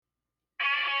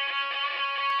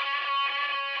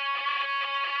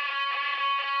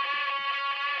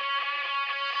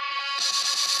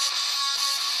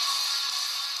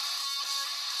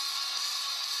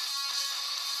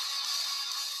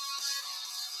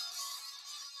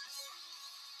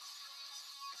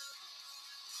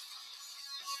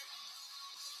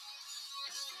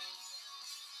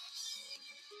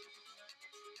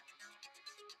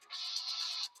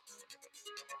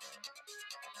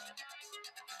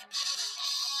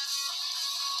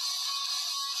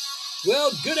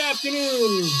Well, good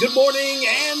afternoon, good morning,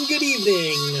 and good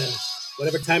evening.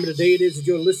 Whatever time of the day it is that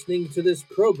you're listening to this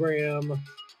program,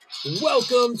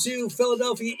 welcome to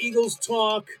Philadelphia Eagles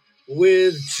Talk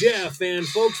with Jeff. And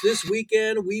folks, this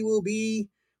weekend we will be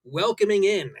welcoming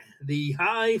in the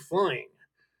high flying,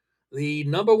 the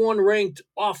number one ranked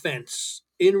offense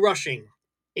in rushing,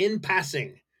 in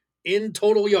passing, in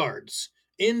total yards,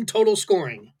 in total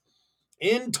scoring,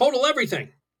 in total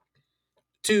everything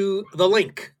to the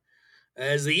link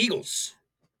as the Eagles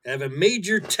have a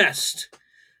major test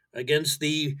against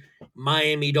the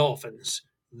Miami Dolphins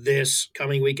this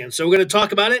coming weekend. So we're going to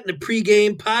talk about it in the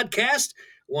pregame podcast.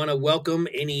 Want to welcome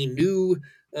any new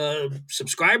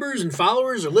subscribers and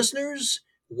followers or listeners.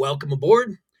 Welcome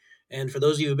aboard. And for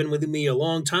those of you who have been with me a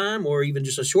long time or even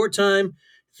just a short time,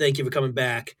 thank you for coming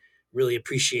back. Really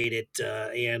appreciate it.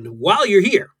 And while you're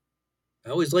here, I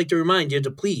always like to remind you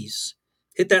to please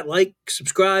hit that like,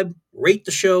 subscribe, rate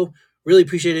the show. Really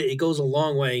appreciate it. It goes a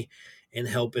long way in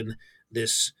helping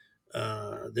this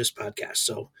this podcast.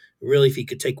 So really, if you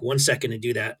could take 1 second to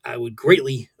do that, I would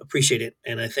greatly appreciate it.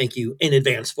 And I thank you in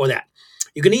advance for that.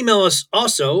 You can email us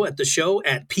also at the show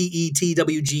at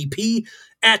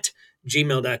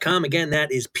petwgp@gmail.com. Again,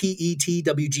 that is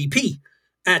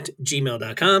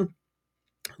petwgp@gmail.com.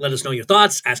 Let us know your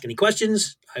thoughts. Ask any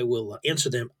questions. I will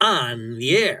answer them on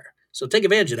the air. So take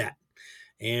advantage of that.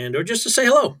 And or just to say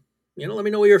hello. Let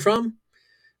me know where you're from.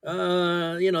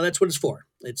 That's what it's for.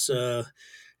 It's a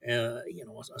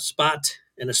spot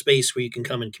and a space where you can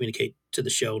come and communicate to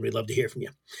the show, and we'd love to hear from you.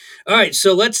 All right,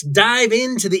 so let's dive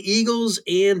into the Eagles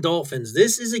and Dolphins.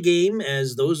 This is a game,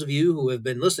 as those of you who have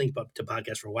been listening to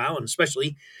podcasts for a while, and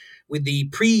especially with the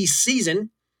preseason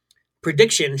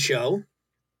prediction show,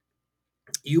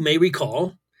 you may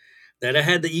recall that I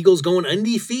had the Eagles going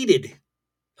undefeated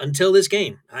until this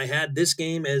game. I had this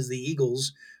game as the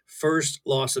Eagles' first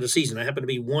loss of the season. I happened to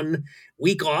be 1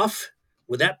 week off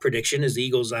with that prediction, as the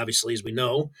Eagles, obviously, as we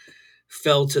know,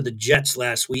 fell to the Jets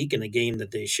last week in a game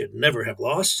that they should never have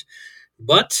lost.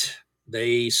 But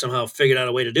they somehow figured out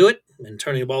a way to do it, and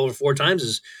turning the ball over 4 times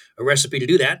is a recipe to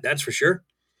do that, that's for sure.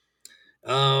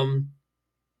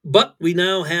 But we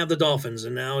now have the Dolphins,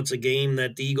 and now it's a game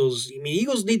that the Eagles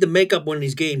need to make up one of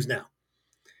these games now.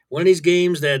 One of these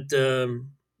games that the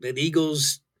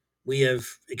Eagles, we have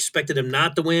expected them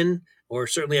not to win, or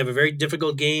certainly have a very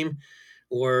difficult game,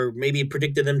 or maybe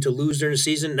predicted them to lose during the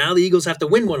season. Now the Eagles have to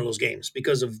win one of those games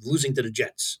because of losing to the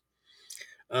Jets.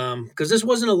 Because this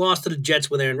wasn't a loss to the Jets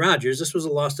with Aaron Rodgers. This was a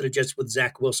loss to the Jets with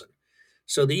Zach Wilson.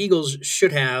 So the Eagles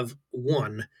should have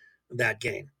won that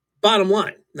game. Bottom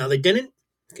line. Now they didn't.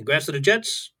 Congrats to the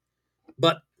Jets.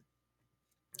 But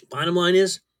bottom line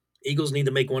is, Eagles need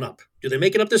to make one up. Do they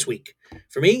make it up this week?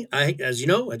 For me, as you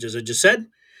know, as I just said,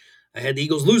 I had the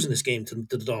Eagles losing this game to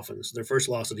the Dolphins, their first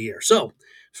loss of the year. So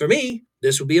for me,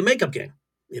 this would be a makeup game.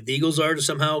 If the Eagles are to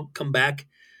somehow come back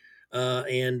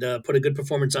and put a good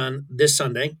performance on this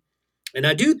Sunday, and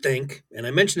I do think, and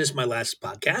I mentioned this in my last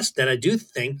podcast, that I do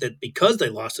think that because they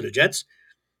lost to the Jets,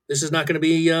 this is not going to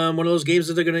be one of those games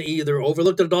that they're going to either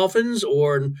overlook the Dolphins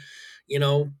or,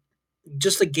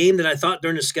 just a game that I thought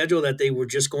during the schedule that they were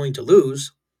just going to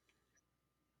lose.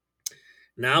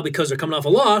 Now, because they're coming off a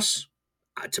loss,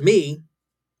 to me,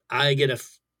 I get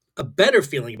a better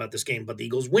feeling about this game, but the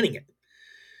Eagles winning it.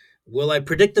 Will I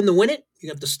predict them to win it? You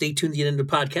have to stay tuned to the end of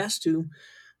the podcast to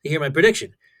hear my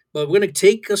prediction. But we're going to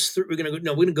take us through. We're going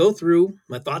to go through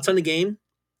my thoughts on the game.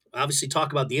 Obviously,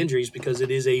 talk about the injuries because it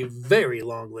is a very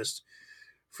long list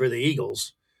for the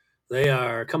Eagles. They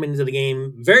are coming into the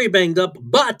game very banged up,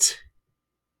 but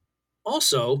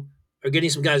also are getting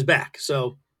some guys back.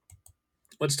 So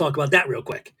let's talk about that real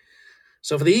quick.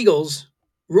 So for the Eagles,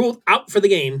 ruled out for the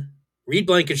game, Reed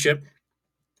Blankenship,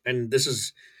 and this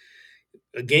is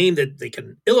a game that they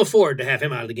can ill afford to have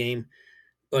him out of the game,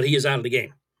 but he is out of the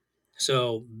game.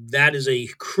 So that is a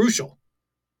crucial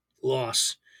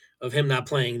loss of him not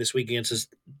playing this week against his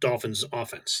Dolphins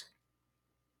offense.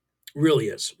 Really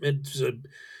is. It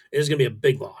is going to be a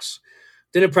big loss.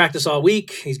 Didn't practice all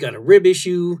week. He's got a rib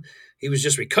issue. He was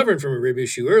just recovering from a rib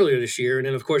issue earlier this year, and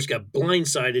then, of course, got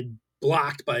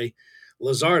blocked by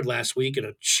Lazard last week in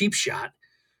a cheap shot,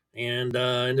 and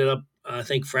ended up, I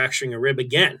think, fracturing a rib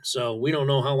again. So we don't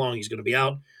know how long he's going to be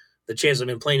out. the chances of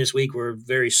him playing this week were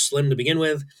very slim to begin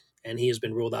with, and he has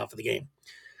been ruled out for the game.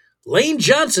 Lane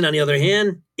Johnson, on the other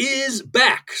hand, is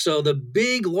back. So the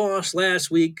big loss last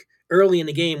week early in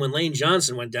the game when Lane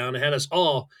Johnson went down, it had us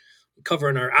all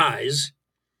covering our eyes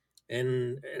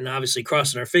and obviously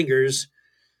crossing our fingers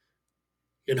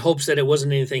in hopes that it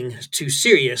wasn't anything too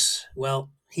serious. Well,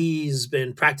 he's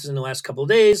been practicing the last couple of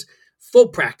days, full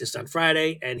practice on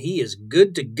Friday, and he is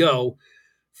good to go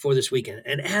for this weekend.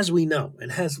 And as we know,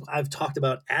 and as I've talked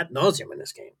about ad nauseum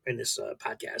in this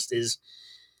podcast, is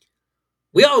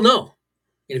we all know,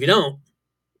 and if you don't,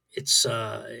 it's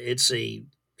a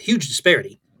huge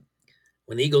disparity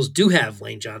when the Eagles do have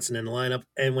Lane Johnson in the lineup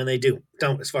and when they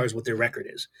don't, as far as what their record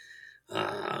is.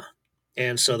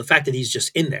 And so the fact that he's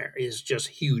just in there is just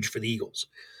huge for the Eagles.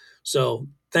 So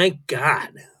thank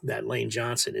God that Lane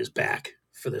Johnson is back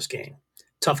for this game.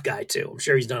 Tough guy, too. I'm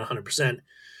sure he's done 100%,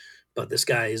 but this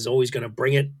guy is always going to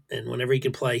bring it, and whenever he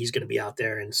can play, he's going to be out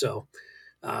there. And so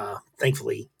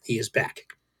thankfully, he is back.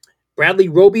 Bradley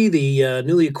Roby, the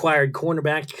newly acquired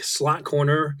cornerback, slot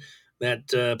corner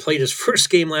that played his first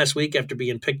game last week after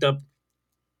being picked up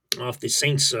off the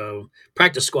Saints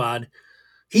practice squad,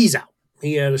 he's out.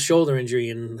 He had a shoulder injury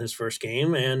in his first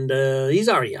game, and he's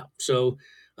already out. So,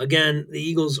 again, the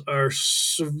Eagles are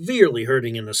severely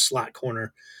hurting in the slot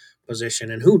corner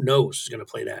position, and who knows who's going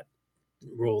to play that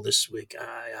role this week.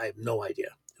 I have no idea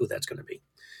who that's going to be.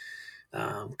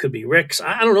 Could be Ricks.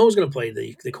 I don't know who's going to play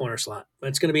the corner slot.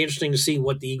 It's going to be interesting to see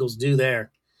what the Eagles do there.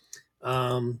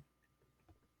 Devontae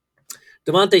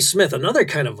Smith, another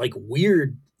kind of like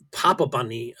weird pop-up on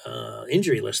the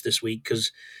injury list this week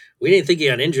because we didn't think he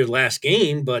got injured last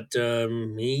game, but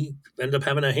he ended up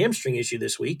having a hamstring issue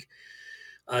this week.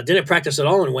 Didn't practice at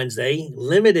all on Wednesday,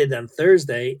 limited on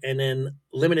Thursday, and then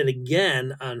limited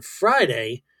again on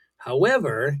Friday.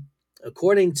 However,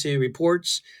 according to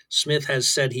reports, Smith has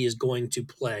said he is going to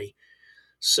play.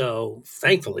 So,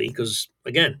 thankfully, because,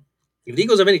 again, if the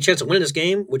Eagles have any chance of winning this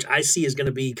game, which I see is going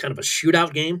to be kind of a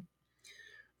shootout game,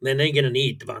 then they're going to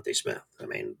need Devontae Smith. I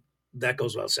mean, that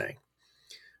goes without saying.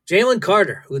 Jalen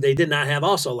Carter, who they did not have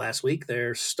also last week,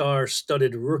 their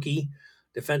star-studded rookie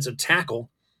defensive tackle,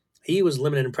 he was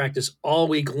limited in practice all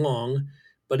week long,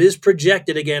 but is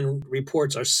projected, again,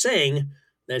 reports are saying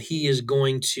that he is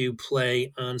going to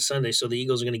play on Sunday. So the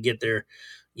Eagles are going to get their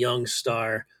young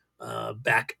star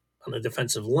back on the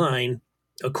defensive line,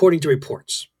 according to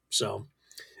reports. So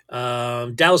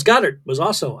Dallas Goedert was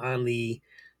also on the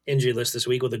injury list this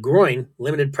week with a groin,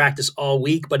 limited practice all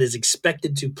week, but is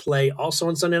expected to play also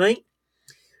on Sunday night.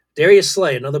 Darius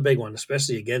Slay, another big one,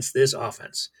 especially against this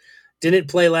offense. Didn't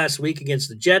play last week against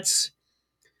the Jets.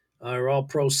 Our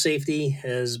all-pro safety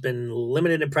has been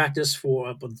limited in practice for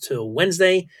up until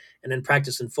Wednesday, and then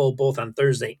practice in full both on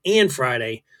Thursday and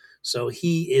Friday. So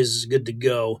he is good to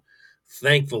go,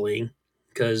 thankfully,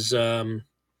 because,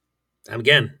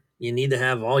 again, you need to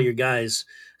have all your guys,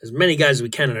 as many guys as we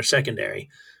can in our secondary,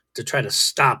 to try to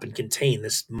stop and contain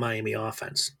this Miami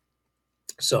offense.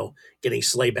 So getting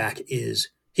Slay back is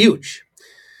huge.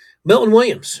 Milton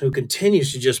Williams, who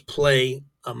continues to just play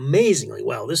amazingly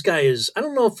well. This guy is, I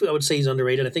don't know if I would say he's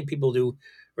underrated. I think people do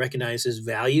recognize his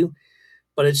value,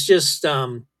 but it's just,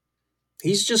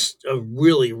 he's just a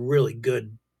really, really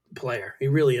good player. He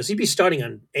really is. He'd be starting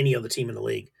on any other team in the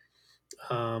league.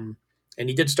 And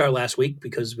he did start last week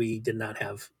because we did not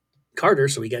have Carter,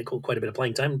 so he got quite a bit of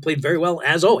playing time and played very well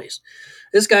as always.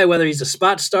 This guy, whether he's a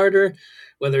spot starter,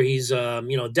 whether he's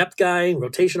depth guy,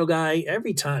 rotational guy,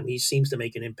 every time he seems to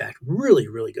make an impact. Really,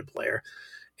 really good player,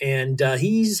 and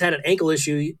he's had an ankle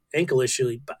issue.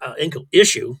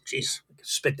 Jeez,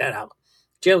 spit that out.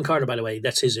 Jalen Carter, by the way,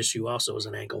 that's his issue. Also, is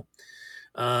an ankle.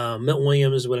 Milton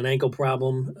Williams with an ankle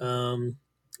problem.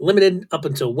 Limited up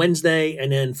until Wednesday,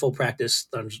 and then full practice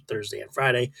Thursday and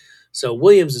Friday. So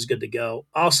Williams is good to go.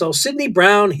 Also, Sidney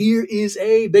Brown, here is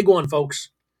a big one, folks.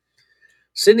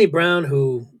 Sidney Brown,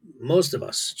 who most of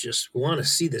us just want to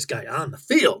see this guy on the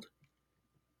field.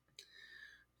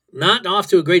 Not off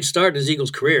to a great start in his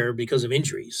Eagles career because of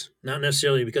injuries, not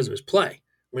necessarily because of his play.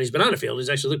 When he's been on the field, he's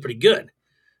actually looked pretty good,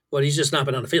 but he's just not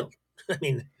been on the field. I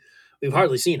mean, we've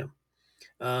hardly seen him.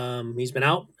 He's been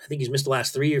out. I think he's missed the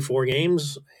last 3 or 4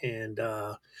 games, and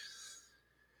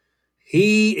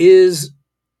he is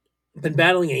been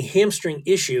battling a hamstring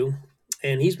issue,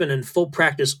 and he's been in full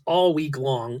practice all week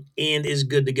long and is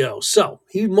good to go. So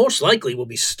he most likely will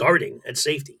be starting at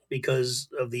safety because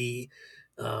of the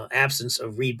absence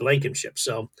of Reed Blankenship.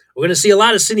 So we're going to see a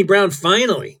lot of Sidney Brown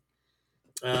finally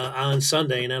on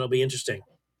Sunday, and that'll be interesting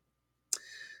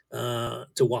to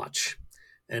watch.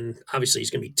 And obviously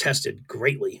he's going to be tested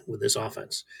greatly with this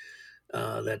offense.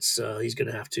 That's he's going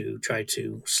to have to try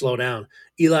to slow down.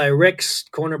 Eli Ricks,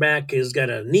 cornerback, has got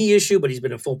a knee issue, but he's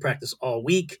been in full practice all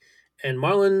week. And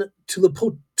Marlon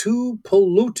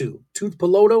Tuipulotu,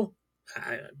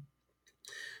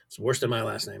 it's worse than my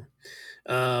last name,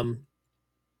 um,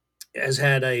 has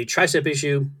had a tricep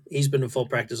issue. He's been in full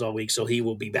practice all week, so he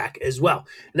will be back as well.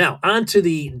 Now, on to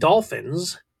the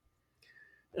Dolphins.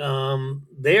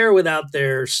 They're without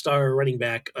their star running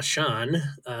back, Ashan.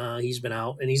 He's been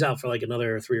out, and he's out for like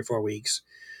another 3 or 4 weeks.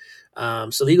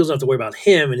 So the Eagles don't have to worry about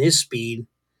him and his speed.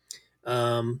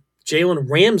 Jalen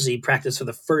Ramsey practiced for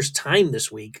the first time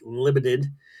this week, limited.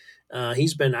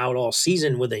 He's been out all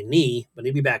season with a knee, but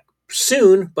he'll be back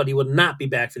soon, but he will not be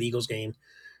back for the Eagles game.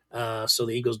 So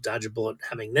the Eagles dodge a bullet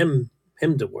having him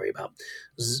to worry about.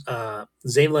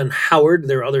 Zaylen Howard,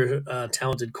 their other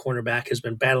talented cornerback, has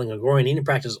been battling a groin. He didn't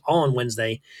practice all on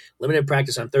Wednesday, limited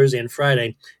practice on Thursday and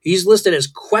Friday. He's listed as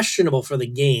questionable for the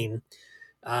game.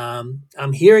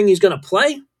 I'm hearing he's going to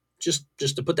play, just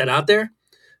to put that out there.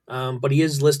 But he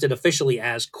is listed officially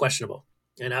as questionable.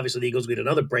 And obviously the Eagles will get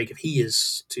another break if he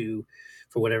is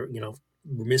for whatever,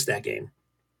 miss that game.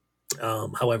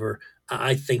 However,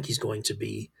 I think he's going to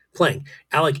be playing.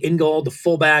 Alec Ingold, the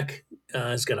fullback,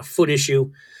 has got a foot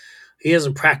issue. He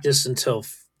hasn't practiced until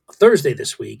Thursday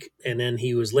this week, and then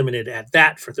he was limited at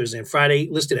that for Thursday and Friday,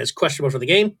 listed as questionable for the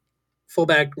game.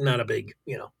 Fullback, not a big,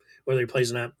 whether he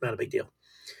plays or not a big deal.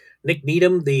 Nick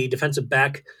Needham, the defensive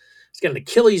back, has got an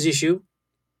Achilles issue.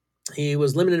 He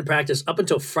was limited in practice up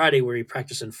until Friday, where he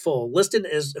practiced in full. Listed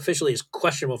as officially as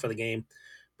questionable for the game,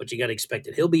 but you got to expect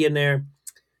it. He'll be in there.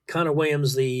 Connor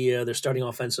Williams, their starting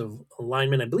offensive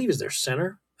lineman, I believe is their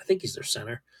center. I think he's their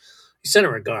center. He's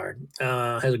center or guard.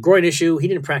 Has a groin issue. He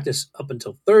didn't practice up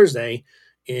until Thursday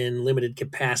in limited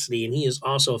capacity, and he is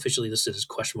also officially listed as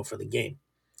questionable for the game.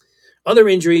 Other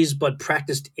injuries, but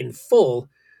practiced in full.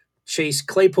 Chase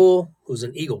Claypool, who's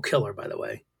an Eagle killer, by the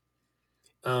way.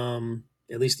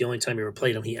 At least the only time he ever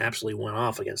played him, he absolutely went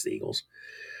off against the Eagles.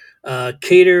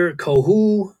 Kader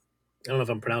Kohu, I don't know if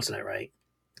I'm pronouncing that right.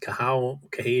 Kahu.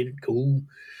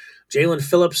 Jalen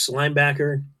Phillips,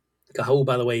 linebacker. Kahu,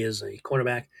 by the way, is a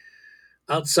cornerback.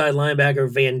 Outside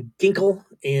linebacker Van Ginkel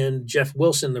and Jeff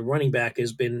Wilson, the running back,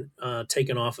 has been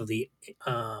taken off of the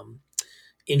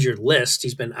injured list.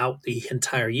 He's been out the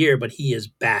entire year, but he is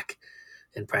back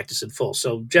and practice in full.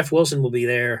 So Jeff Wilson will be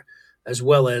there, as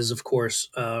well as, of course,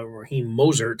 Raheem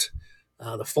Mostert,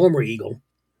 the former Eagle,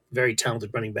 very talented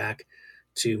running back,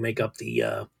 to make up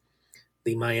the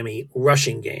Miami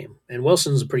rushing game. And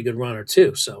Wilson's a pretty good runner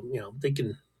too, so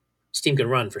this team can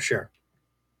run for sure.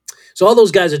 So all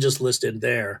those guys I just listed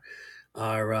there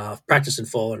are practicing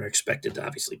full and are expected to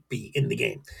obviously be in the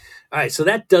game. All right, so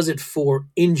that does it for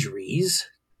injuries.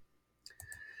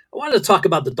 I wanted to talk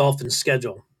about the Dolphins'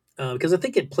 schedule because I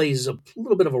think it plays a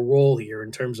little bit of a role here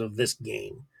in terms of this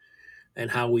game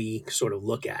and how we sort of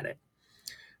look at it.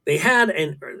 They had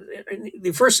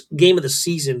the first game of the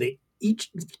season, they each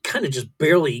kind of just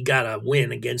barely got a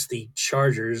win against the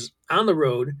Chargers on the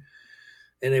road,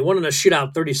 and they won in a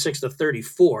shootout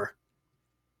 36-34.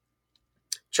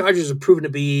 Chargers have proven to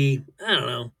be, I don't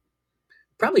know,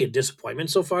 probably a disappointment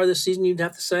so far this season, you'd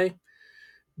have to say.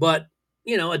 But,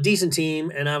 a decent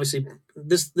team, and obviously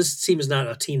this team is not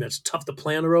a team that's tough to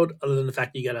play on the road, other than the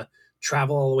fact that you got to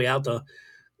travel all the way out to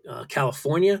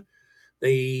California.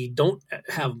 They don't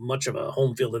have much of a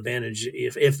home field advantage,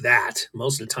 if that.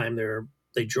 Most of the time,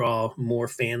 they draw more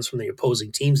fans from the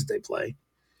opposing teams that they play.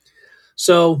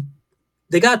 So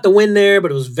they got the win there,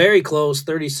 but it was very close,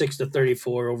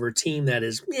 36-34 over a team that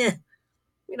is,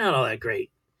 not all that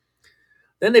great.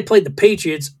 Then they played the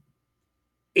Patriots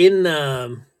in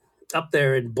up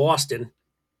there in Boston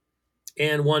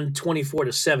and won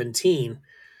 24-17.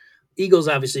 Eagles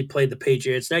obviously played the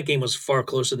Patriots. That game was far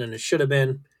closer than it should have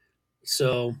been.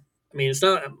 So, it's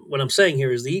not what I'm saying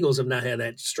here is the Eagles have not had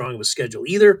that strong of a schedule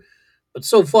either. But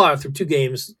so far, through 2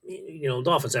 games,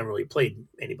 Dolphins haven't really played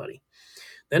anybody.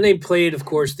 Then they played, of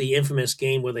course, the infamous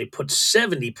game where they put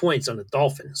 70 points on the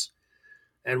Dolphins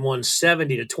and won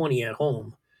 70-20 at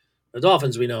home. The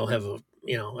Dolphins, we know, have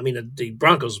the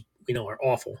Broncos, we know, are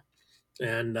awful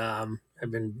and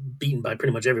have been beaten by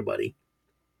pretty much everybody.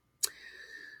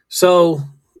 So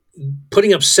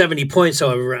putting up 70 points,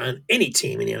 however, on any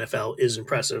team in the NFL is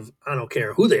impressive. I don't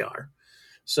care who they are.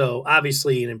 So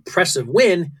obviously an impressive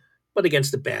win, but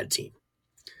against a bad team.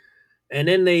 And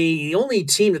then the only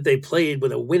team that they played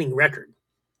with a winning record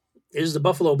is the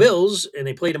Buffalo Bills, and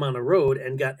they played them on the road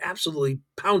and got absolutely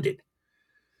pounded,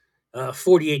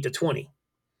 48-20.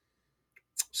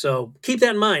 So keep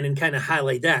that in mind and kind of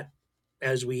highlight that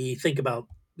as we think about,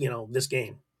 this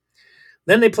game.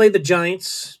 Then they played the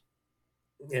Giants,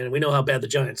 And we know how bad the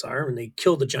Giants are, and they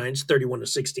killed the Giants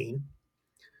 31-16.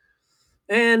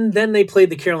 And then they played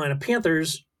the Carolina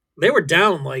Panthers. They were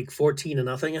down like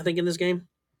 14-0, I think, in this game.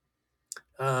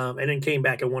 And then came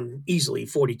back and won easily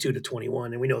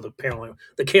 42-21. And we know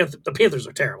the Panthers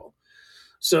are terrible.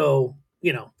 So,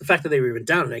 the fact that they were even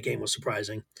down in that game was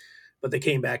surprising. But they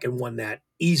came back and won that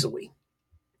easily.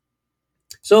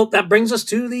 So that brings us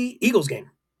to the Eagles game.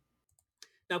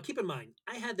 Now, keep in mind,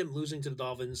 I had them losing to the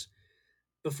Dolphins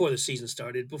before the season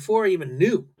started, before I even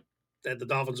knew that the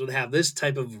Dolphins would have this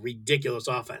type of ridiculous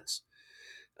offense.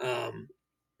 Um,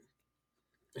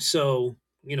 so,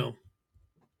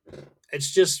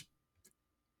 it's just,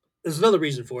 there's another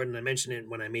reason for it, and I mentioned it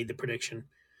when I made the prediction.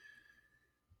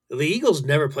 The Eagles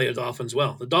never play the Dolphins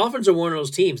well. The Dolphins are one of those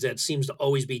teams that seems to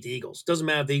always beat the Eagles. Doesn't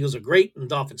matter if the Eagles are great and the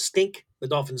Dolphins stink. The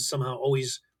Dolphins somehow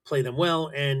always play them well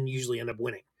and usually end up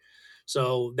winning.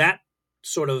 So that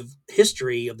sort of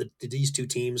history of these two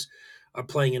teams are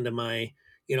playing into my,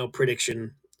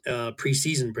 prediction,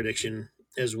 preseason prediction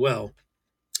as well.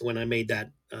 When I made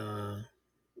that,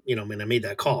 when I made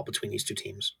that call between these two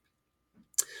teams.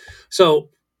 So,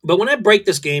 but when I break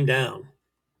this game down,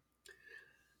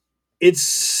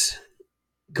 it's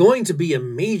going to be a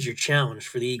major challenge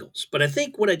for the Eagles. But I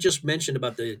think what I just mentioned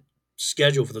about the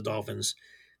schedule for the Dolphins,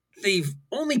 they've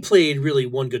only played really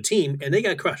one good team, and they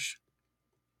got crushed,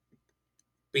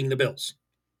 being the Bills.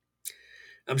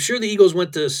 I'm sure the Eagles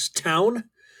went to town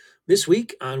this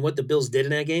week on what the Bills did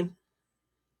in that game.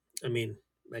 I mean,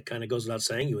 that kind of goes without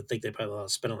saying. You would think they probably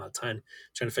spent a lot of time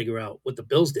trying to figure out what the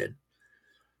Bills did.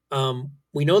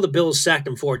 We know the Bills sacked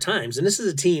them 4 times, and this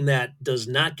is a team that does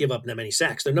not give up that many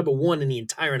sacks. They're number 1 in the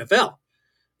entire NFL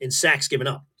in sacks given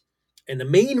up. And the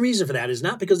main reason for that is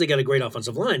not because they got a great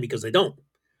offensive line, because they don't.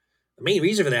 The main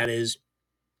reason for that is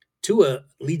Tua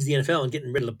leads the NFL in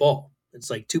getting rid of the ball. It's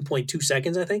like 2.2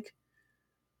 seconds, I think,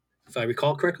 if I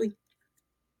recall correctly.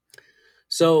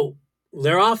 So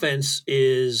their offense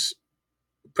is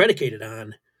predicated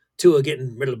on Tua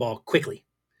getting rid of the ball quickly.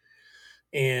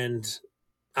 And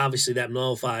obviously that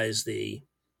nullifies the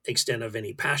extent of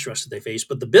any pass rush that they face.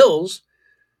 But the Bills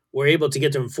were able to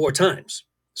get to them 4 times.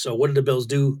 So what did the Bills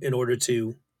do in order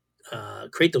to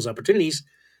create those opportunities?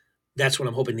 That's what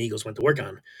I'm hoping the Eagles went to work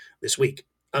on this week.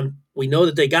 We know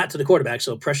that they got to the quarterback,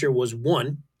 so pressure was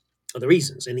one of the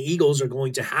reasons. And the Eagles are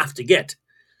going to have to get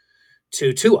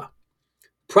to Tua.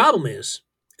 Problem is,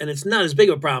 and it's not as big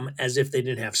of a problem as if they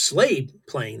didn't have Slade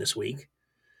playing this week.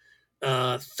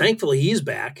 Thankfully, he's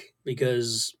back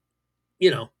because,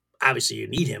 obviously you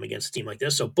need him against a team like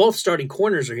this. So both starting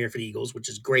corners are here for the Eagles, which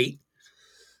is great.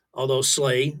 Although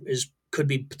Slay could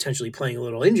be potentially playing a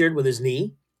little injured with his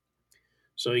knee.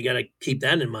 So you got to keep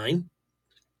that in mind.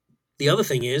 The other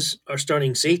thing is our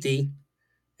starting safety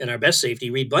and our best safety,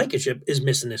 Reed Blankenship, is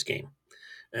missing this game.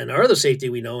 And our other safety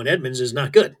we know in Edmonds is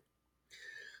not good.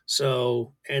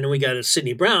 So, and then we got a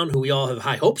Sidney Brown, who we all have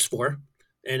high hopes for,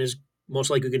 and is most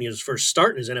likely going to get his first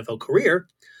start in his NFL career.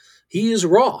 He is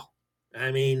raw.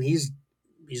 I mean, he's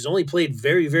only played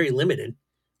very, very limited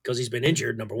because he's been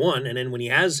injured, number one. And then when he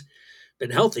has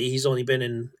been healthy, he's only been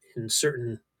in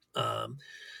certain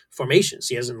formations.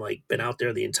 He hasn't been out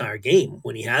there the entire game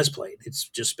when he has played. It's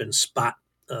just been spot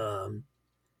downs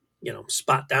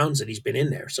that he's been in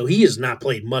there. So he has not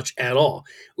played much at all.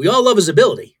 We all love his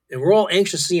ability, and we're all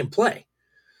anxious to see him play.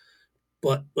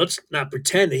 But let's not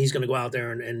pretend that he's going to go out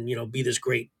there and be this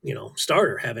great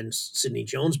starter having Sidney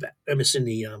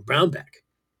Brown back.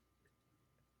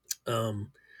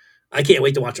 I can't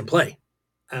wait to watch him play.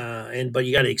 But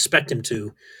you got to expect him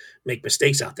to make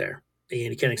mistakes out there. And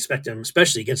you can't expect him,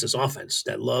 especially against this offense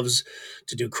that loves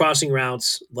to do crossing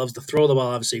routes, loves to throw the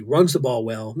ball, obviously runs the ball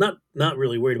well. Not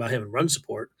really worried about him in run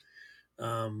support.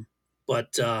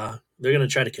 But they're going to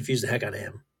try to confuse the heck out of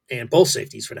him, and both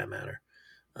safeties for that matter,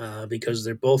 because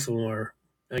they're both of them are,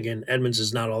 again, Edmonds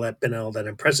is not all that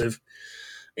impressive,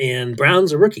 and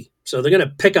Brown's a rookie. So they're going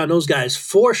to pick on those guys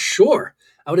for sure.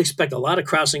 I would expect a lot of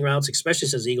crossing routes, especially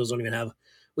since the Eagles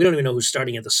we don't even know who's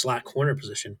starting at the slot corner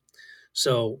position.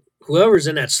 So whoever's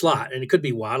in that slot, and it could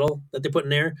be Waddle that they put in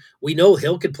there. We know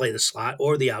Hill could play the slot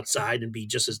or the outside and be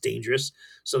just as dangerous.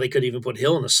 So they could even put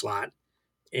Hill in the slot.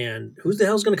 And who the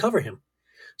hell's going to cover him?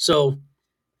 So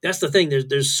that's the thing.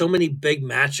 There's so many big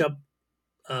matchup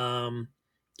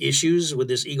issues with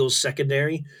this Eagles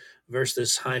secondary versus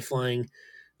this high flying,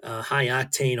 high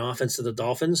octane offense to the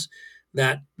Dolphins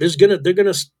that they're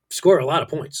gonna score a lot of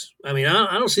points. I mean,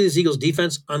 I don't see this Eagles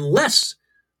defense unless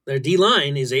their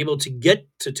D-line is able to get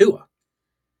to Tua.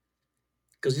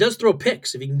 Because he does throw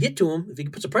picks. If you can get to him, if you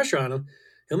can put some pressure on him,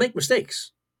 he'll make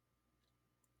mistakes.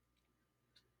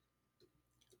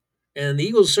 And the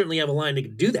Eagles certainly have a line that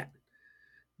can do that.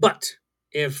 But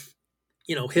if,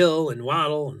 Hill and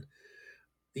Waddle and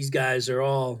these guys are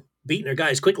all beating their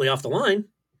guys quickly off the line,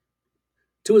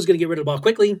 Tua's going to get rid of the ball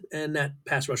quickly, and that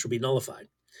pass rush will be nullified.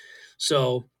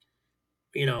 So,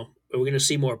 are we going to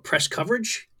see more press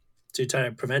coverage to try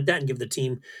to prevent that and give the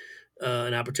team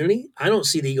an opportunity? I don't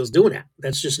see the Eagles doing that.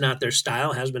 That's just not their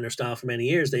style. Has been their style for many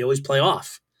years. They always play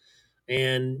off,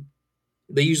 and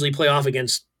they usually play off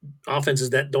against offenses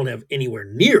that don't have anywhere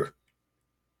near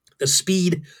the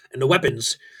speed and the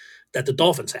weapons that the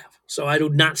Dolphins have. So I do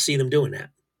not see them doing that.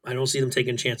 I don't see them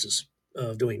taking chances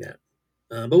of doing that.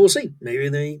 But we'll see. Maybe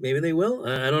they will.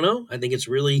 I don't know. I think it's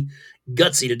really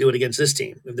gutsy to do it against this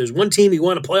team. If there's one team you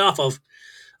want to play off of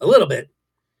a little bit,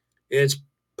 it's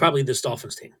probably this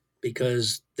Dolphins team,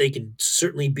 because they can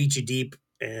certainly beat you deep,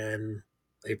 and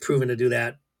they've proven to do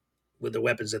that with the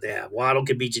weapons that they have. Waddle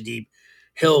can beat you deep.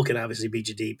 Hill can obviously beat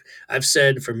you deep. I've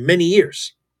said for many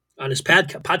years on his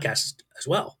podcast as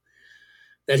well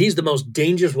that he's the most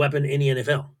dangerous weapon in the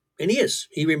NFL. And he is.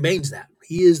 He remains that.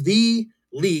 He is the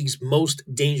league's most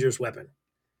dangerous weapon.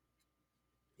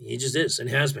 He just is and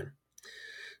has been.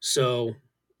 So,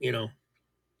 you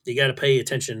got to pay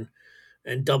attention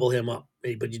and double him up.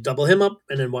 But you double him up,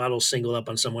 and then Waddle single up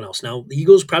on someone else. Now, the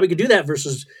Eagles probably could do that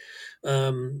versus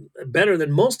better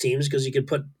than most teams, because you could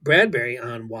put Bradbury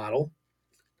on Waddle,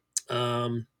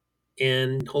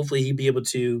 and hopefully he'd be able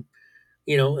to,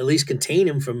 at least contain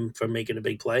him from making a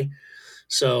big play.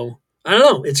 So I don't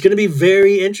know. It's going to be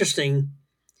very interesting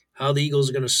how the Eagles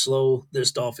are going to slow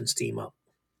this Dolphins team up.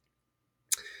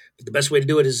 But the best way to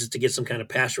do it is to get some kind of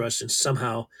pass rush and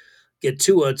somehow get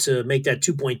Tua to make that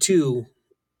 2.2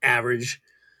 average,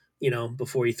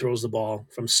 before he throws the ball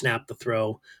from snap to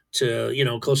throw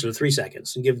to, closer to 3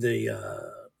 seconds, and give the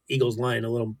Eagles line a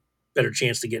little better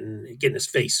chance to get in his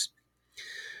face.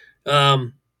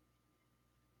 The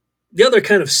other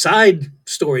kind of side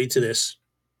story to this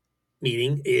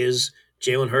meeting is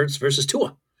Jalen Hurts versus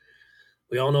Tua.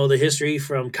 We all know the history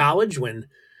from college when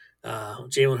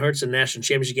Jalen Hurts in the national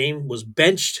championship game was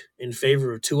benched in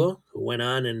favor of Tua, who went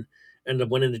on and ended up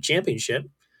winning the championship.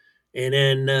 And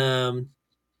then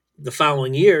the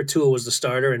following year, Tua was the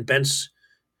starter, and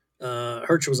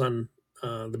Hurts was on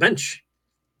the bench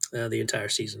the entire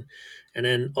season. And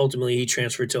then ultimately he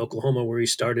transferred to Oklahoma, where he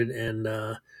started and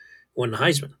won the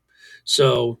Heisman.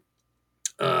 So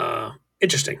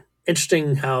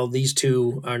interesting how these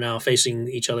two are now facing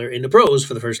each other in the pros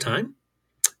for the first time,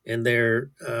 and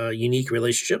their unique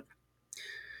relationship.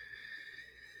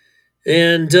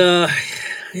 And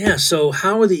so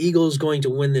how are the Eagles going to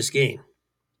win this game?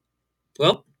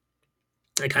 Well,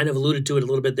 I kind of alluded to it a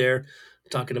little bit there,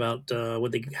 talking about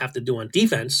what they have to do on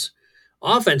defense.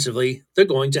 Offensively, they're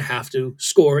going to have to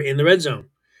score in the red zone,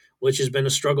 which has been a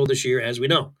struggle this year, as we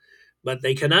know. But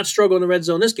they cannot struggle in the red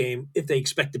zone this game if they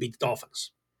expect to beat the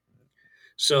Dolphins.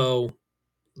 So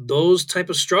those type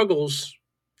of struggles,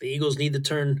 the Eagles need to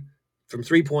turn from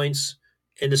 3 points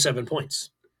into 7 points.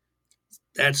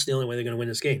 That's the only way they're going to win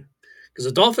this game, because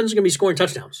the Dolphins are going to be scoring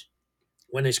touchdowns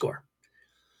when they score.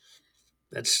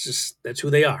 That's who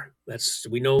they are.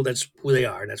 We know that's who they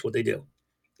are, and that's what they do.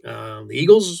 The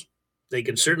Eagles, they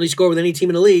can certainly score with any team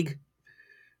in the league,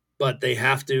 but they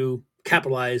have to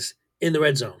capitalize in the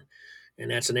red zone,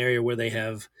 and that's an area where they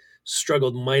have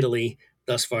struggled mightily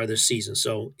thus far this season.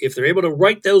 So if they're able to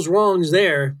right those wrongs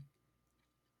there,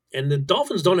 and the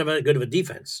Dolphins don't have that good of a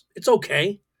defense, it's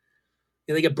okay.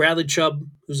 They got Bradley Chubb,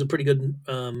 who's a pretty good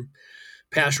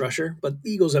pass rusher, but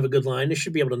the Eagles have a good line. They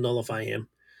should be able to nullify him.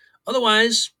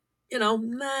 Otherwise,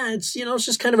 it's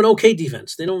just kind of an okay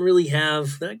defense. They don't really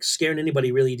have, they're not scaring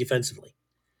anybody really defensively.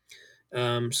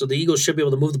 So the Eagles should be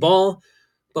able to move the ball,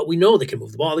 but we know they can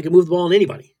move the ball. They can move the ball on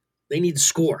anybody. They need to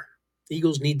score. The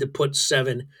Eagles need to put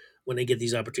 7 when they get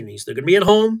these opportunities. They're going to be at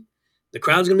home. The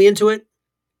crowd's going to be into it.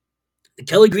 The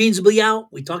Kelly Greens will be out.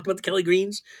 We talked about the Kelly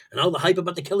Greens and all the hype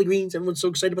about the Kelly Greens. Everyone's so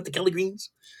excited about the Kelly Greens.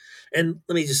 And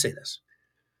let me just say this.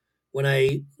 When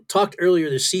I talked earlier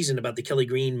this season about the Kelly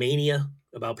Green mania,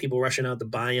 about people rushing out to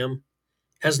buy them,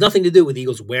 has nothing to do with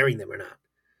Eagles wearing them or not.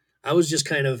 I was just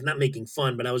kind of not making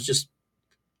fun, but I was just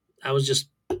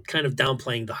kind of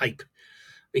downplaying the hype,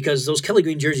 because those Kelly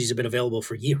Green jerseys have been available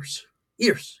for years.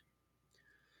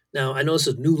 Now, I know it's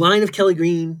a new line of Kelly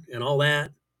Green and all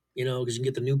that, because you can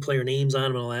get the new player names on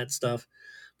them and all that stuff.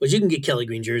 But you can get Kelly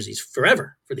Green jerseys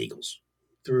forever for the Eagles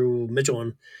through Mitchell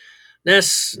and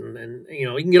Ness, and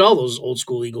you can get all those old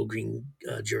school Eagle Green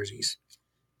jerseys.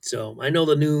 So I know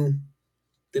the new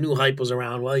hype was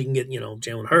around. Well, you can get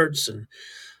Jalen Hurts and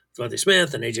Devontae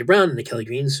Smith and AJ Brown and the Kelly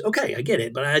Greens. Okay, I get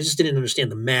it, but I just didn't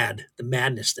understand the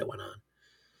madness that went on.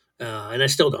 And I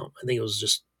still don't. I think it was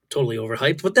just totally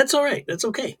overhyped, but that's all right. That's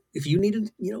okay. If you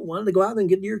needed, wanted to go out and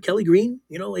get your Kelly Green,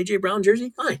 AJ Brown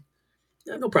jersey, fine.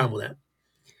 No problem with that.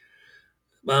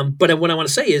 But what I want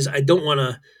to say is, I don't want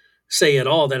to say at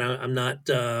all that I'm not.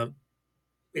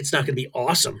 It's not going to be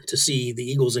awesome to see the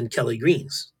Eagles in Kelly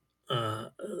Greens,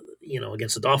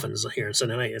 against the Dolphins here on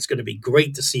Sunday night. It's going to be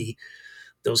great to see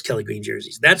those Kelly Green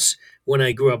jerseys. That's when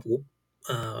I grew up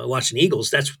watching the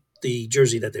Eagles. That's the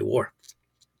jersey that they wore.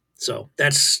 So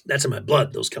that's in my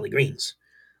blood. Those Kelly Greens,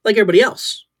 like everybody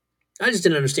else. I just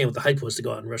didn't understand what the hype was to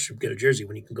go out and rush and get a jersey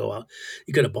when you can go out.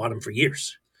 You could have bought them for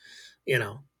years,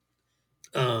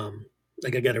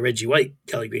 like I got a Reggie White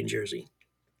Kelly Green jersey,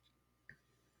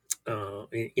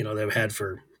 that I've had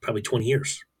for probably 20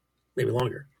 years, maybe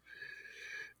longer.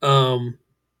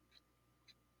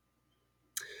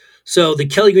 So the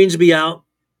Kelly Greens will be out,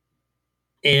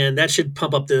 and that should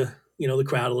pump up the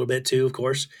crowd a little bit too, of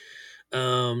course.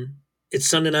 It's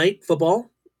Sunday night football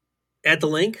at the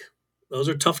Link. Those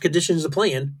are tough conditions to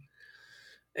play in.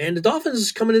 And the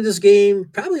Dolphins coming into this game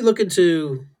probably looking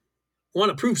to want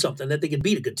to prove something, that they could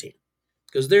beat a good team.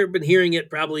 Because they've been hearing it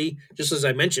probably, just as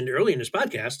I mentioned earlier in this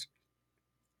podcast,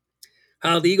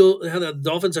 how the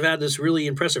Dolphins have had this really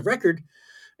impressive record,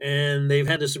 and they've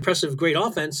had this impressive, great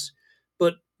offense,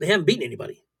 but they haven't beaten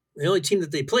anybody. The only team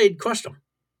that they played crushed them.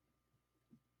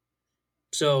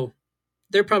 So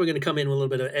they're probably going to come in with a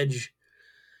little bit of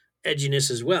edginess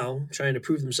as well, trying to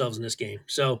prove themselves in this game.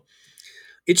 So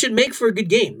it should make for a good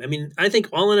game. I mean, I think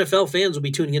all NFL fans will be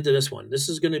tuning into this one. This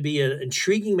is going to be an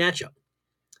intriguing matchup,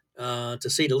 to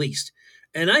say the least.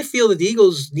 And I feel that the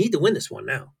Eagles need to win this one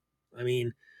now. I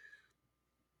mean,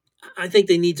 I think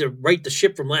they need to right the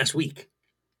ship from last week.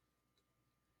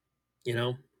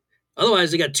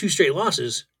 Otherwise they got 2 straight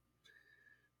losses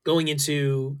going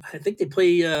into. I think they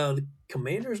play the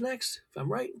Commanders next, if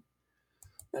I'm right.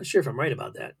 Not sure if I'm right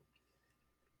about that.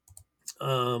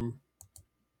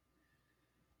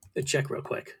 Let's check real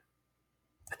quick.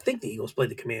 I think the Eagles play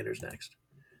the Commanders next.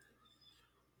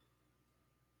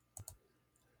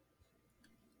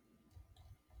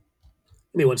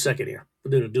 Give me 1 second here.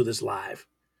 We're going to do this live.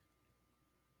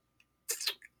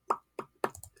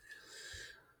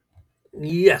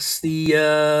 Yes, they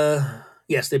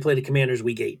play the Commanders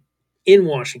week 8 in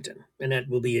Washington, and that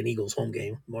will be an Eagles home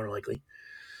game, more likely.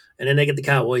 And then they get the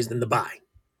Cowboys, then the bye.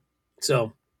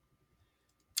 So,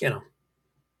 I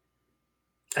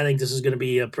think this is going to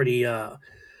be a pretty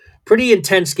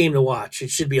intense game to watch. It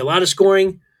should be a lot of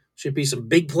scoring. Should be some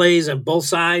big plays on both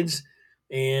sides,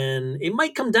 and it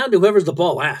might come down to whoever's the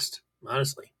ball last.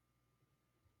 Honestly,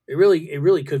 it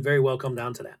really could very well come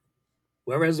down to that.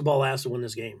 Whoever has the ball last will win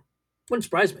this game. Wouldn't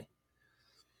surprise me.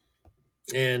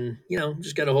 And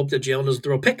just got to hope that Jalen doesn't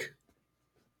throw a pick.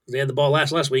 They had the ball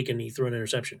last week, and he threw an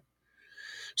interception.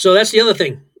 So that's the other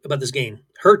thing about this game.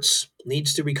 Hurts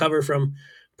needs to recover from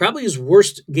probably his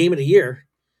worst game of the year.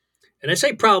 And I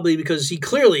say probably because he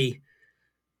clearly,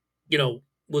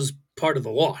 was part of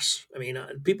the loss. I mean,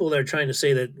 people that are trying to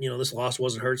say that, this loss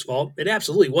wasn't Hurts' fault, it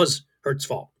absolutely was Hurts'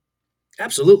 fault.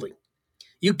 Absolutely.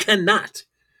 You cannot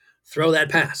throw that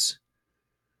pass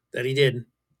that he did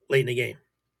late in the game.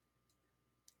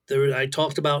 I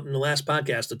talked about in the last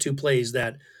podcast the 2 plays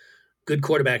that good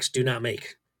quarterbacks do not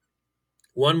make.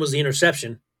 One was the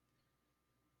interception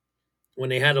when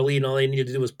they had a lead and all they needed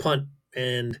to do was punt,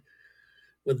 and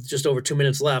with just over 2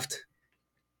 minutes left.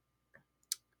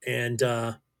 And,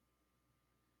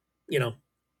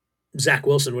 Zach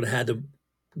Wilson would have had to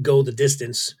go the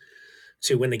distance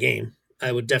to win the game.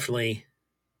 I would definitely,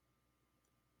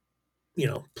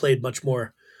 played much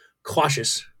more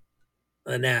cautious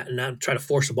than that and not try to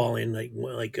force the ball in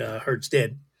like Hurts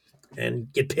did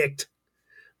and get picked.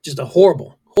 Just a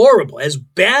horrible, as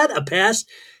bad a pass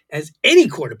as any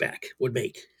quarterback would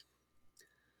make.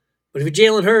 But if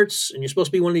you're Jalen Hurts and you're supposed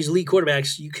to be one of these elite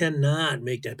quarterbacks, you cannot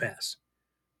make that pass.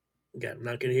 Again, I'm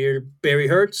not going to hear Barry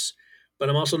Hurts, but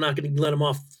I'm also not going to let him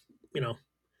off,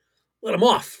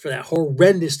 for that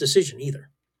horrendous decision either.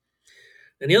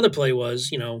 And the other play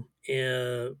was,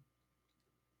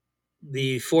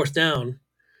 the 4th down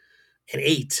and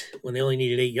 8 when they only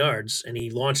needed 8 yards, and he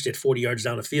launched it 40 yards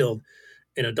down the field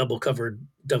in a double covered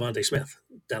Devontae Smith.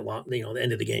 The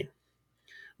end of the game.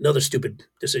 Another stupid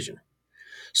decision.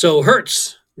 So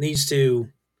Hurts needs to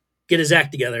get his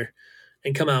act together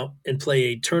and come out and play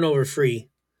a turnover-free,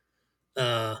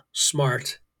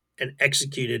 smart, and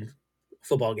executed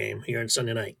football game here on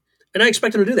Sunday night. And I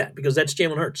expect him to do that because that's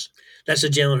Jalen Hurts. That's the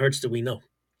Jalen Hurts that we know.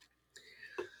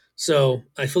 So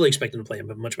I fully expect him to play a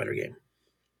much better game.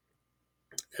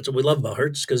 That's what we love about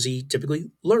Hurts, because he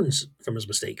typically learns from his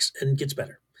mistakes and gets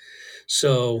better.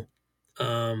 So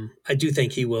I do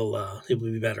think he will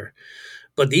be better.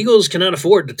 But the Eagles cannot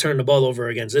afford to turn the ball over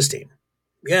against this team.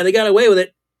 Yeah, they got away with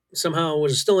it. Somehow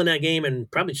was still in that game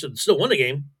and probably should still won the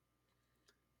game,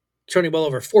 turning the ball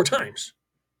over 4 times,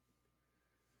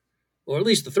 or at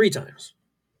least the 3 times.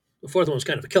 The fourth one was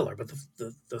kind of a killer, but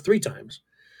the 3 times.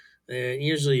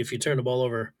 Usually, if you turn the ball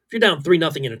over, if you're down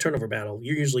 3-0 in a turnover battle,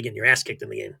 you're usually getting your ass kicked in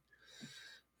the game.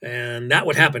 And that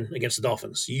would happen against the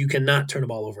Dolphins. You cannot turn the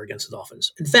ball over against the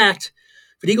Dolphins. In fact,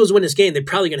 if the Eagles win this game, they're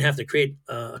probably going to have to create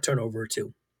a turnover or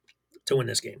two to win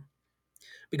this game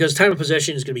because time of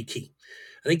possession is going to be key.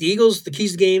 I think the Eagles, the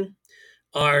keys to the game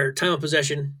are time of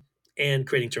possession and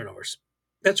creating turnovers.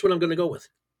 That's what I'm going to go with.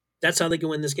 That's how they can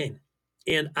win this game.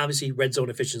 And obviously, red zone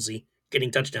efficiency, getting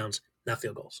touchdowns, not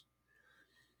field goals.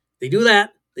 They do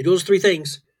that. They do those 3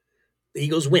 things. The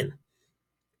Eagles win.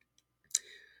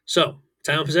 So,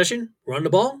 time of possession, run the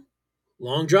ball,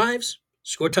 long drives,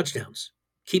 score touchdowns.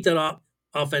 Keep that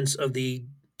offense of the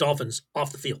Dolphins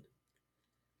off the field.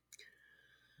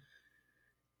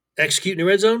 Execute in the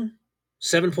red zone,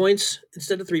 7 points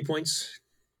instead of 3 points,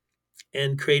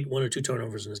 and create 1 or 2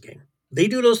 turnovers in this game. They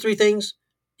do those 3 things,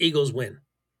 Eagles win.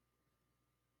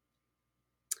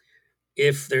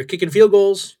 If they're kicking field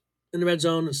goals in the red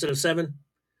zone instead of 7,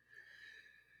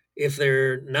 if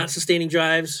they're not sustaining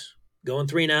drives, going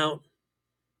 3 and out,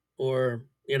 or,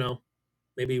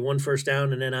 maybe 1 first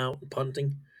down and then out and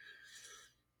punting,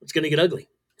 it's going to get ugly.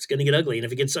 It's going to get ugly. And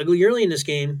if it gets ugly early in this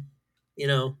game,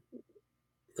 the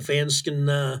fans can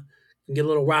get a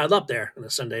little riled up there on a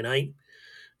Sunday night.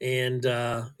 And,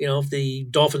 if the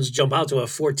Dolphins jump out to a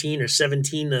 14 or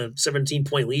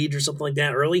 17-point lead or something like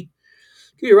that early,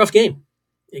 it could be a rough game.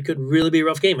 It could really be a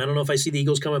rough game. I don't know if I see the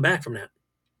Eagles coming back from that.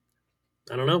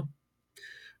 I don't know.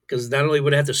 Because not only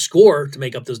would they have to score to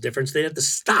make up this difference, they'd have to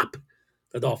stop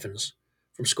the Dolphins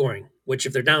from scoring, which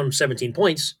if they're down 17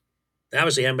 points, they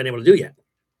obviously haven't been able to do yet.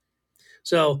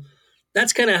 So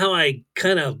that's kind of how I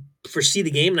kind of foresee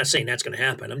the game. I'm not saying that's going to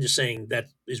happen. I'm just saying that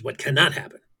is what cannot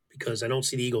happen because I don't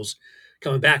see the Eagles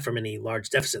coming back from any large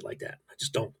deficit like that. I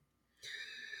just don't.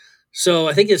 So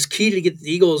I think it's key to get the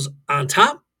Eagles on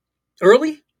top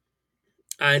early.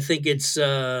 I think it's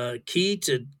key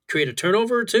to create a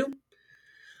turnover or 2,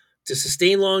 to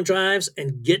sustain long drives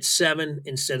and get 7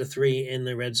 instead of 3 in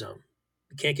the red zone.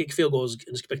 You can't kick field goals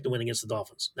and expect to win against the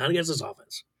Dolphins, not against this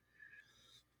offense.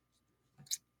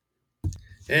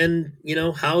 And,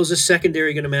 how is the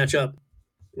secondary going to match up?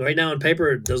 Right now on paper,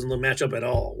 it doesn't match up at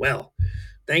all. Well,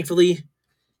 thankfully,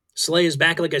 Slay is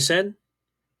back, like I said.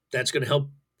 That's going to help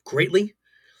greatly.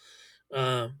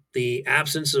 The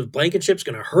absence of Blankenship is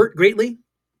going to hurt greatly.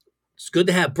 It's good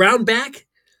to have Brown back.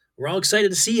 We're all excited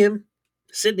to see him,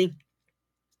 Sydney.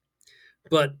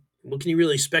 But what can you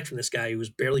really expect from this guy who's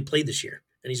barely played this year?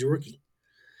 And he's a rookie.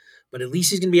 But at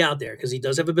least he's going to be out there because he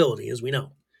does have ability, as we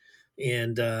know.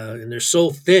 And they're so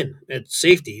thin at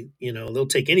safety, they'll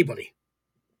take anybody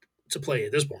to play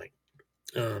at this point.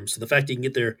 So the fact that you can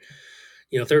get their,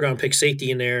 third-round pick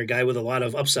safety in there, a guy with a lot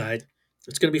of upside,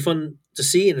 it's going to be fun to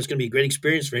see, and it's going to be a great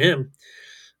experience for him.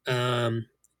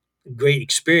 Great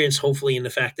experience, hopefully, in the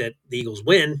fact that the Eagles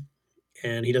win,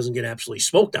 and he doesn't get absolutely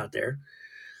smoked out there.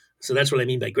 So that's what I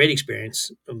mean by great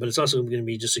experience. But it's also going to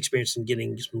be just experience in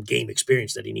getting some game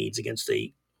experience that he needs against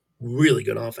a really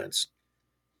good offense.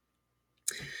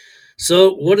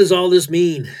 So what does all this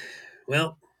mean?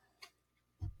 Well,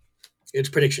 it's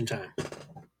prediction time.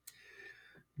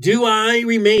 Do I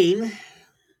remain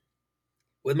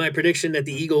with my prediction that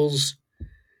the Eagles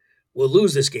will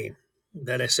lose this game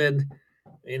that I said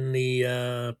in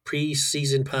the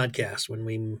preseason podcast when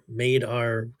we made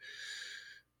our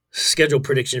schedule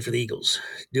prediction for the Eagles?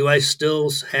 Do I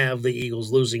still have the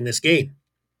Eagles losing this game?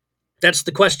 That's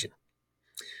the question.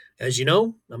 As you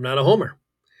know, I'm not a homer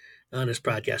on this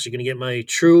podcast. You're going to get my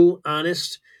true,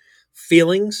 honest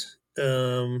feelings,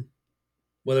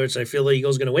 whether it's I feel the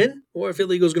Eagles going to win or I feel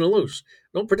the Eagles going to lose.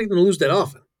 I don't predict them to lose that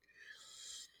often.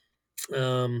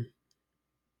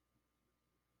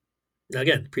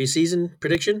 Again, preseason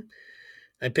prediction,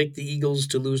 I picked the Eagles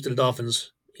to lose to the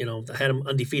Dolphins. I had them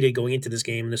undefeated going into this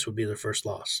game, and this would be their first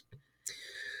loss.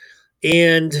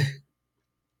 And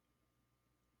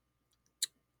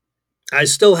I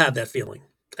still have that feeling.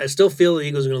 I still feel the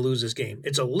Eagles are going to lose this game.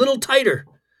 It's a little tighter.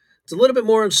 It's a little bit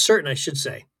more uncertain, I should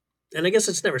say. And I guess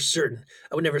it's never certain.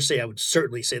 I would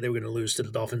certainly say they were going to lose to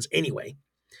the Dolphins anyway.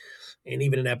 And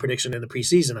even in that prediction in the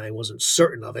preseason, I wasn't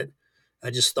certain of it. I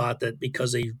just thought that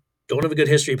because they don't have a good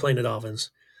history playing the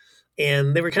Dolphins,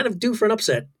 and they were kind of due for an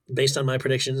upset based on my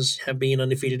predictions, have being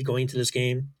undefeated going into this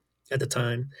game at the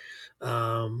time,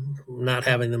 not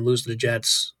having them lose to the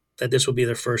Jets, that this would be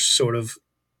their first sort of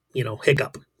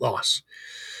hiccup loss.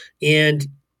 And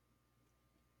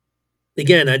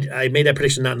again, I made that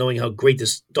prediction not knowing how great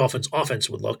this Dolphins offense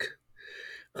would look.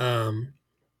 And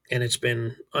it's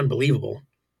been unbelievable.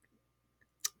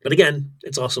 But again,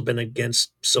 it's also been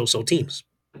against so-so teams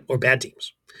or bad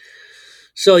teams.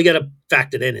 So you got to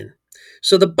factor that in.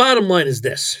 So the bottom line is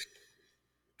this.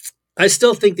 I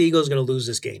still think the Eagles are going to lose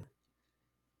this game.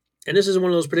 And this is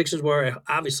one of those predictions where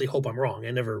I obviously hope I'm wrong.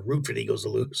 I never root for the Eagles to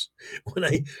lose. When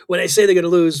I say they're going to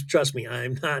lose, trust me,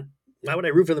 I'm not. Why would I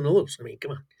root for them to lose? I mean,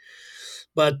 come on.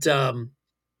 But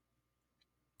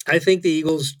I think the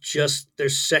Eagles just their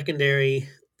secondary,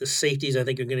 the safeties, I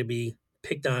think are going to be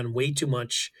picked on way too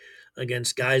much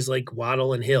against guys like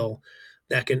Waddle and Hill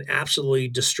that can absolutely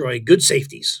destroy good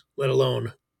safeties, let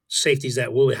alone safeties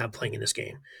that we'll have playing in this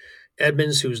game.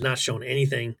 Edmonds, who's not shown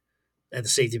anything at the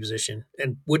safety position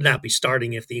and would not be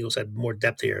starting if the Eagles had more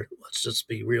depth here. Let's just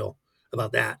be real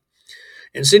about that.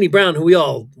 And Sidney Brown, who we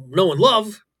all know and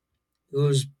love,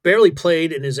 who's barely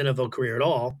played in his NFL career at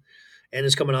all, and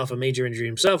is coming off a major injury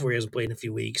himself where he hasn't played in a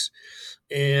few weeks.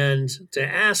 And to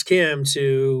ask him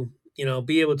to,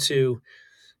 be able to,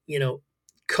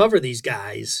 cover these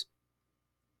guys,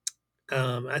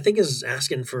 I think is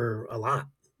asking for a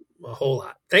whole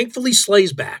lot. Thankfully,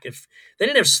 Slay's back. If they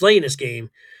didn't have Slay in this game,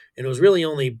 and it was really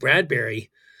only Bradbury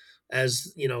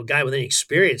as a guy with any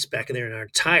experience back in there in our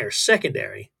entire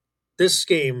secondary, this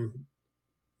game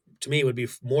to me would be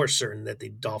more certain that the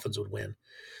Dolphins would win.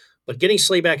 But getting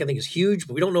Slay back, I think, is huge.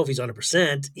 But we don't know if he's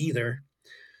 100% either.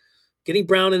 Getting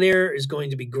Brown in there is going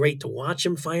to be great to watch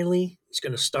him finally. He's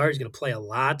going to start. He's going to play a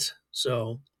lot.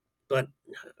 So, but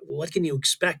what can you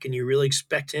expect? Can you really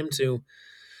expect him to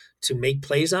make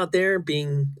plays out there,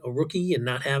 being a rookie and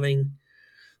not having,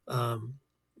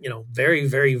 very,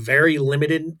 very, very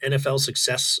limited NFL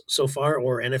success so far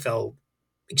or NFL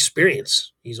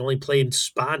experience? He's only played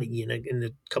spotty in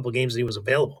the couple of games that he was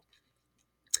available,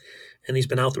 and he's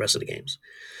been out the rest of the games.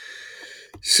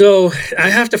 So I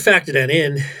have to factor that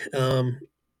in.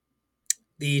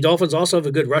 The Dolphins also have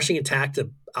a good rushing attack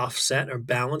to offset or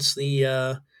balance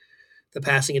the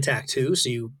passing attack too. So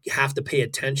you have to pay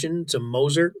attention to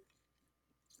Moser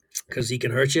because he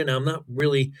can hurt you. Now, I'm not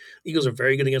really – Eagles are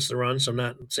very good against the run, so I'm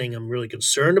not saying I'm really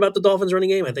concerned about the Dolphins' running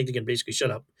game. I think they can basically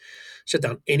shut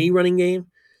down any running game.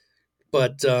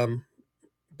 But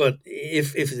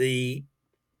if the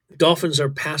Dolphins are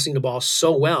passing the ball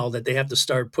so well that they have to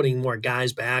start putting more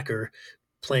guys back or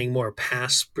playing more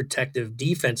pass protective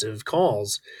defensive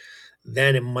calls,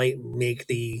 then it might make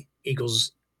the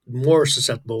Eagles more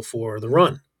susceptible for the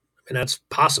run. And that's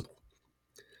possible.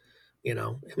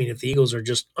 If the Eagles are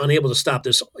just unable to stop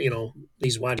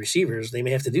these wide receivers, they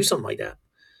may have to do something like that.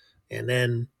 And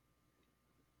then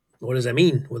what does that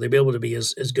mean? Will they be able to be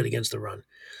as good against the run?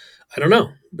 I don't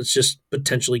know. It's just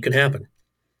potentially could happen.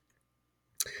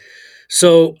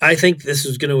 So I think this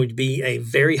is going to be a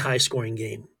very high scoring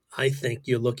game. I think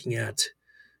you're looking at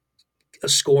a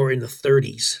score in the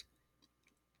 30s.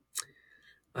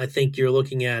 I think you're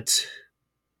looking at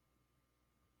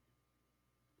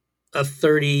a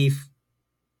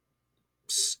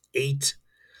 38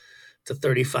 to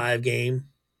 35 game,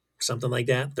 something like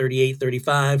that. 38,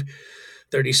 35,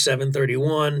 37,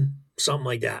 31, something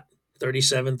like that.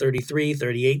 37, 33,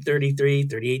 38, 33,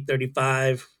 38,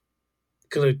 35.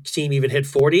 Could a team even hit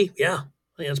 40? Yeah,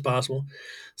 I think that's possible.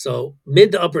 So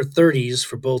mid to upper 30s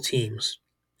for both teams.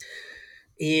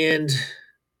 And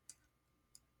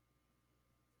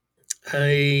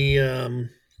I'm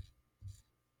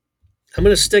going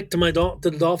to stick to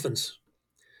the Dolphins.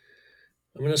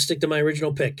 I'm going to stick to my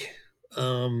original pick.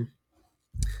 I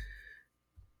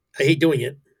hate doing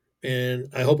it, and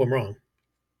I hope I'm wrong.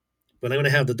 But I'm going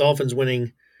to have the Dolphins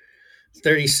winning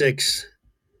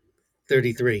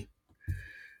 36-33.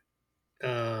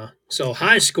 So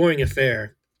high-scoring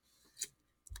affair,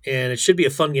 and it should be a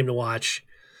fun game to watch.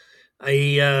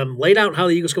 I laid out how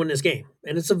the Eagles go in this game,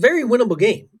 and it's a very winnable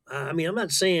game. I'm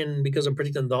not saying because I'm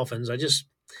predicting the Dolphins.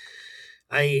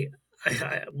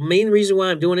 Main reason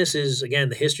why I'm doing this is, again,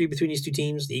 the history between these two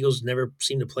teams. The Eagles never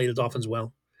seem to play the Dolphins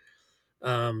well.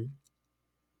 The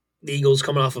Eagles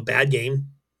coming off a bad game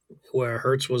where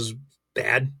Hurts was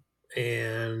bad,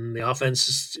 and the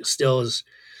offense still is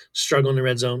struggling in the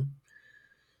red zone.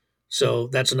 So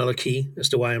that's another key as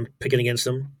to why I'm picking against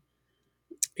them.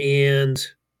 And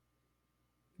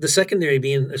the secondary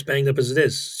being as banged up as it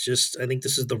is, I think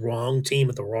this is the wrong team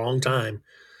at the wrong time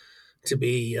to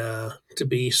be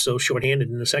so shorthanded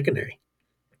in the secondary.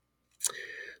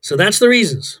 So that's the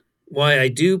reasons why I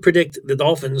do predict the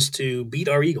Dolphins to beat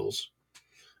our Eagles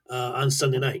on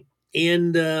Sunday night.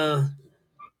 And I'll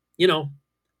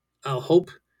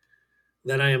hope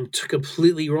that I am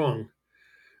completely wrong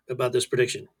about this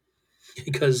prediction.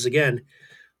 Because, again,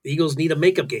 the Eagles need a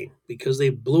makeup game because they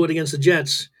blew it against the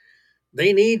Jets.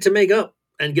 They need to make up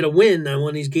and get a win on one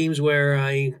of these games where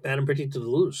I had them predicted to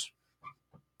lose.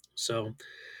 So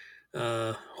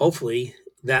hopefully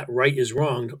that right is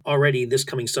wrong already this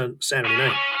coming Sunday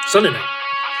night.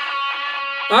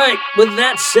 All right, with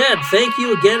that said, thank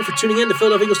you again for tuning in to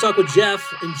Philadelphia Eagles Talk with Jeff.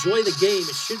 Enjoy the game.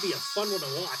 It should be a fun one to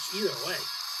watch either way.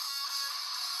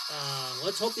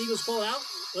 Let's hope the Eagles pull out.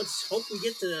 Let's hope we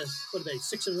get to,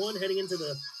 6-1 heading into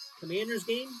the Commanders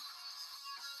game.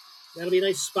 That'll be a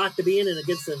nice spot to be in and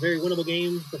against a very winnable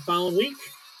game the following week.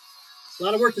 A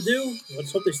lot of work to do.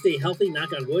 Let's hope they stay healthy,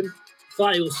 knock on wood.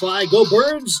 Fly, Eagles, fly, go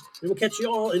Birds, and we'll catch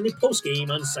you all in the post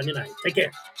game on Sunday night. Take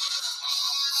care.